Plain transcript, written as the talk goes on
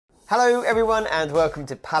Hello everyone and welcome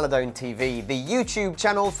to Paladone TV, the YouTube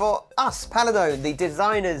channel for us, Paladone, the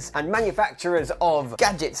designers and manufacturers of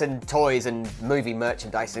gadgets and toys and movie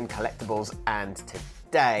merchandise and collectibles. And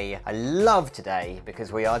today, I love today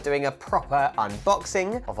because we are doing a proper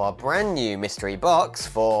unboxing of our brand new mystery box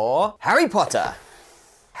for Harry Potter.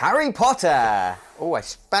 Harry Potter! Oh, I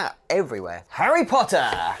spat everywhere. Harry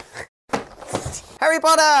Potter! Harry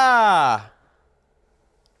Potter!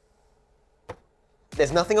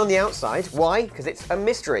 There's nothing on the outside. Why? Because it's a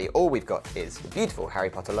mystery. All we've got is the beautiful Harry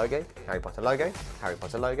Potter logo, Harry Potter logo, Harry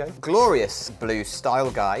Potter logo, glorious blue style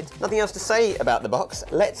guide. Nothing else to say about the box.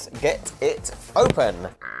 Let's get it open.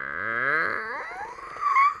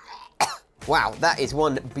 Wow, that is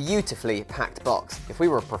one beautifully packed box. If we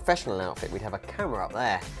were a professional outfit, we'd have a camera up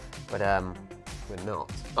there. But we're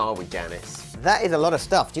not, are we, Janice? That is a lot of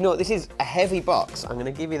stuff. Do you know what? This is a heavy box. I'm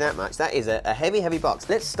gonna give you that much. That is a heavy, heavy box.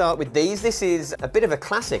 Let's start with these. This is a bit of a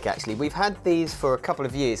classic, actually. We've had these for a couple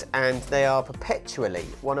of years and they are perpetually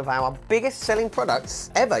one of our biggest selling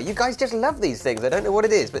products ever. You guys just love these things. I don't know what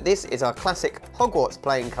it is, but this is our classic Hogwarts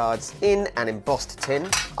playing cards in an embossed tin.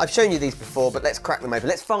 I've shown you these before, but let's crack them open.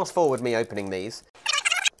 Let's fast forward me opening these.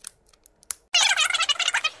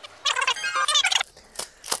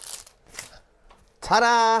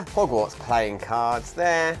 Ta-da! Hogwarts playing cards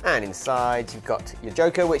there, and inside you've got your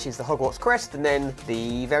Joker, which is the Hogwarts crest, and then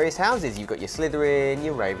the various houses. You've got your Slytherin,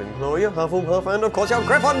 your Ravenclaw, your Hufflepuff, and of course your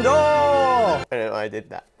Gryffindor! I don't know why I did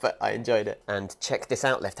that, but I enjoyed it. And check this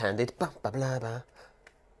out, left-handed.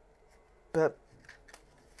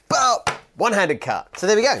 One-handed cut. So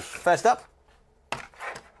there we go. First up.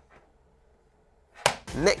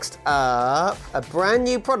 Next up, a brand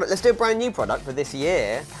new product. Let's do a brand new product for this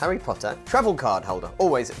year. Harry Potter travel card holder.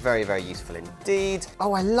 Always very, very useful indeed.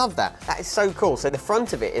 Oh, I love that. That is so cool. So the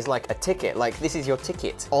front of it is like a ticket. Like this is your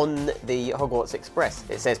ticket on the Hogwarts Express.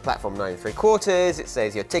 It says platform 9 3/4. It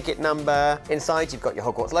says your ticket number. Inside you've got your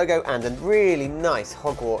Hogwarts logo and a really nice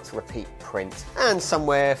Hogwarts repeat print. And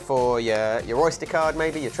somewhere for your Oyster card,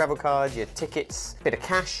 maybe your travel card, your tickets, bit of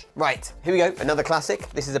cash. Right, here we go. Another classic.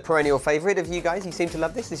 This is a perennial favorite of you guys. You seem to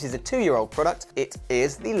love this. This is a 2-year-old product. It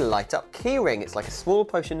is the light up key ring. It's like a small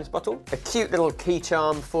potions bottle. A cute little key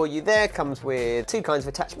charm for you there. Comes with 2 kinds of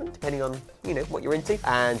attachment, depending on, you know, what you're into.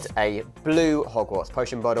 And a blue Hogwarts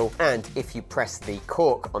potion bottle. And if you press the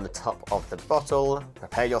cork on the top of the bottle,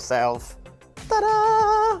 prepare yourself.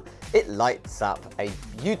 Ta-da! It lights up a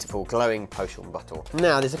beautiful glowing potion bottle.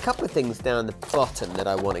 Now, there's a couple of things down the bottom that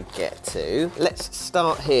I want to get to. Let's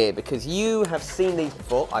start here because you have seen these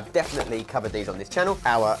before. I've definitely covered these on this channel.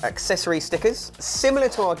 Our accessory stickers, similar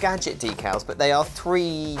to our gadget decals, but they are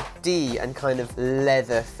 3D and kind of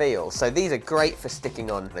leather feel. So these are great for sticking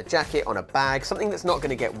on a jacket, on a bag. Something that's not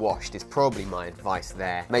going to get washed is probably my advice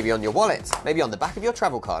there. Maybe on your wallet, maybe on the back of your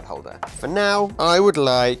travel card holder. For now, I would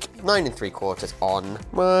like 9 3/4 on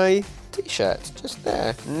my t-shirt, just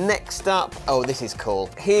there. Next up, oh, this is cool.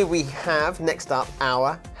 Here we have, next up,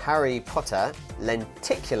 our Harry Potter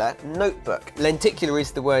lenticular notebook. Lenticular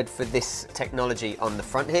is the word for this technology on the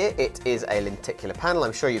front here. It is a lenticular panel.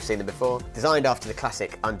 I'm sure you've seen them before. Designed after the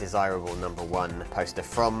classic Undesirable #1 poster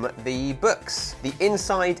from the books. The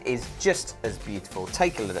inside is just as beautiful.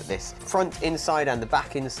 Take a look at this. Front inside and the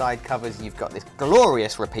back inside covers. You've got this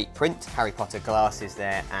glorious repeat print. Harry Potter glasses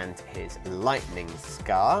there and his lightning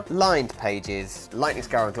scar. Lined pages, lightning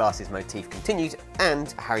scar on glasses motif continued,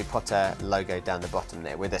 and Harry Potter logo down the bottom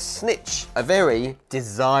there with a snitch. A very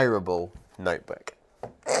desirable notebook.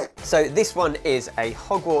 So this one is a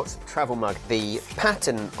Hogwarts travel mug. The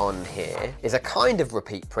pattern on here is a kind of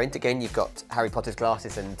repeat print. Again, you've got Harry Potter's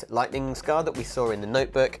glasses and lightning scar that we saw in the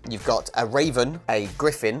notebook. You've got a raven, a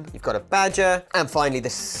griffin, you've got a badger, and finally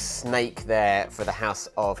the snake there for the House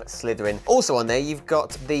of Slytherin. Also on there, you've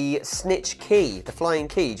got the snitch key, the flying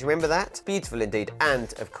key. Do you remember that? Beautiful indeed.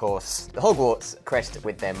 And of course, the Hogwarts crest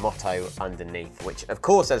with their motto underneath, which of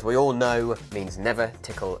course, as we all know, means never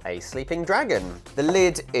tickle a sleeping dragon. The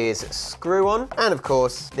lid is screw on, and of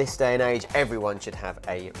course, this day and age, everyone should have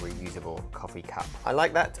a reusable coffee cup. I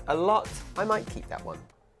like that a lot. I might keep that one.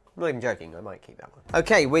 I'm not even joking, I might keep that one.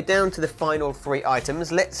 Okay, we're down to the final 3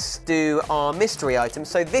 items. Let's do our mystery items.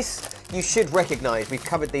 So this, you should recognize, we've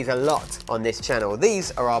covered these a lot on this channel.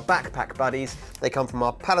 These are our backpack buddies. They come from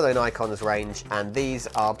our Paladone Icons range, and these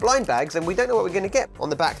are blind bags, and we don't know what we're gonna get. On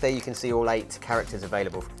the back there, you can see all 8 characters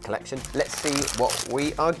available for collection. Let's see what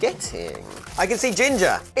we are getting. I can see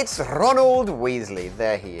Ginger. It's Ronald Weasley.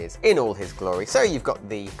 There he is, in all his glory. So you've got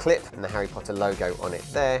the clip and the Harry Potter logo on it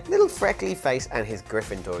there. Little freckly face and his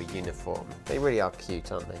Gryffindor your uniform. They really are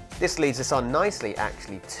cute, aren't they? This leads us on nicely,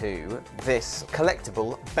 actually, to this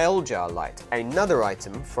collectible bell jar light. Another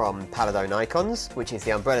item from Paladone Icons, which is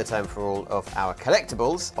the umbrella term for all of our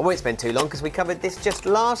collectibles. I won't spend too long because we covered this just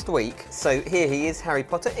last week. So here he is, Harry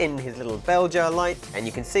Potter, in his little bell jar light. And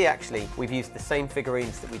you can see, actually, we've used the same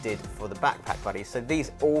figurines that we did for the backpack buddies. So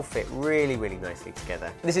these all fit really, really nicely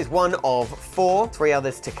together. This is one of 4, 3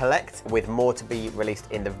 others to collect, with more to be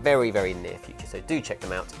released in the very, very near future. So do check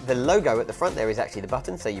them out. The logo at the front there is actually the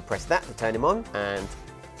button. So you press that to turn him on and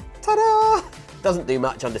ta-da! Doesn't do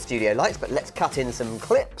much under studio lights, but let's cut in some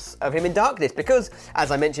clips of him in darkness because, as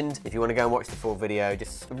I mentioned, if you want to go and watch the full video,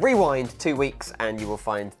 just rewind 2 weeks and you will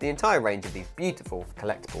find the entire range of these beautiful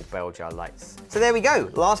collectible bell jar lights. So there we go,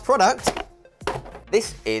 last product.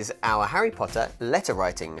 This is our Harry Potter letter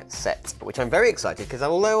writing set, which I'm very excited because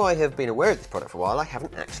although I have been aware of this product for a while, I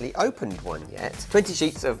haven't actually opened one yet. 20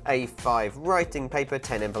 sheets of A5 writing paper,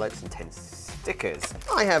 10 envelopes and 10 stickers.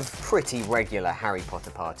 I have pretty regular Harry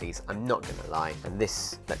Potter parties, I'm not gonna lie, and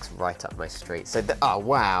this looks right up my street. So, oh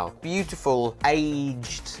wow, beautiful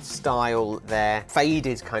aged style there,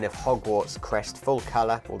 faded kind of Hogwarts crest, full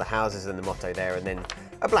colour, all the houses and the motto there, and then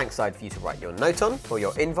a blank side for you to write your note on, or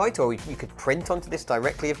your invite, or you could print onto this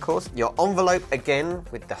directly, of course. Your envelope, again,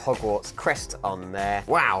 with the Hogwarts crest on there.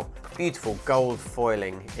 Wow, beautiful gold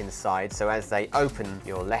foiling inside, so as they open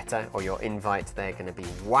your letter or your invite, they're gonna be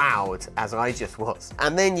wowed, as I just was.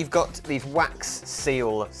 And then you've got these wax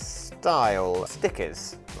seal style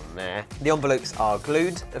stickers on there. The envelopes are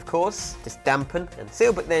glued, of course, just dampen and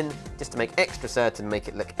seal, but then just to make extra certain, make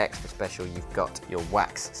it look extra special, you've got your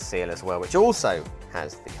wax seal as well, which also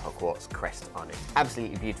has the Hogwarts crest on it.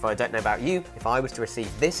 Absolutely beautiful. I don't know about you. If I was to receive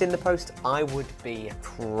this in the post, I would be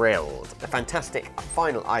thrilled. A fantastic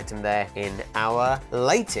final item there in our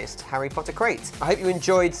latest Harry Potter crate. I hope you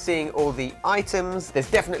enjoyed seeing all the items. There's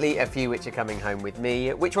definitely a few which are coming home with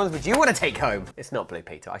me. Which ones would you want to take home? It's not Blue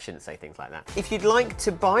Peter. I shouldn't say things like that. If you'd like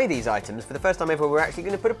to buy these items for the first time ever, we're actually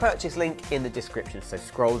going to put a purchase link in the description. So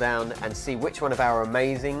scroll down and see which one of our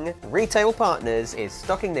amazing retail partners is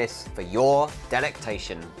stocking this for your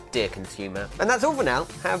delectation, dear consumer. And that's all for now.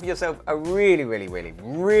 Have yourself a really, really, really,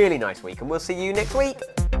 really nice week, and we'll see you next week.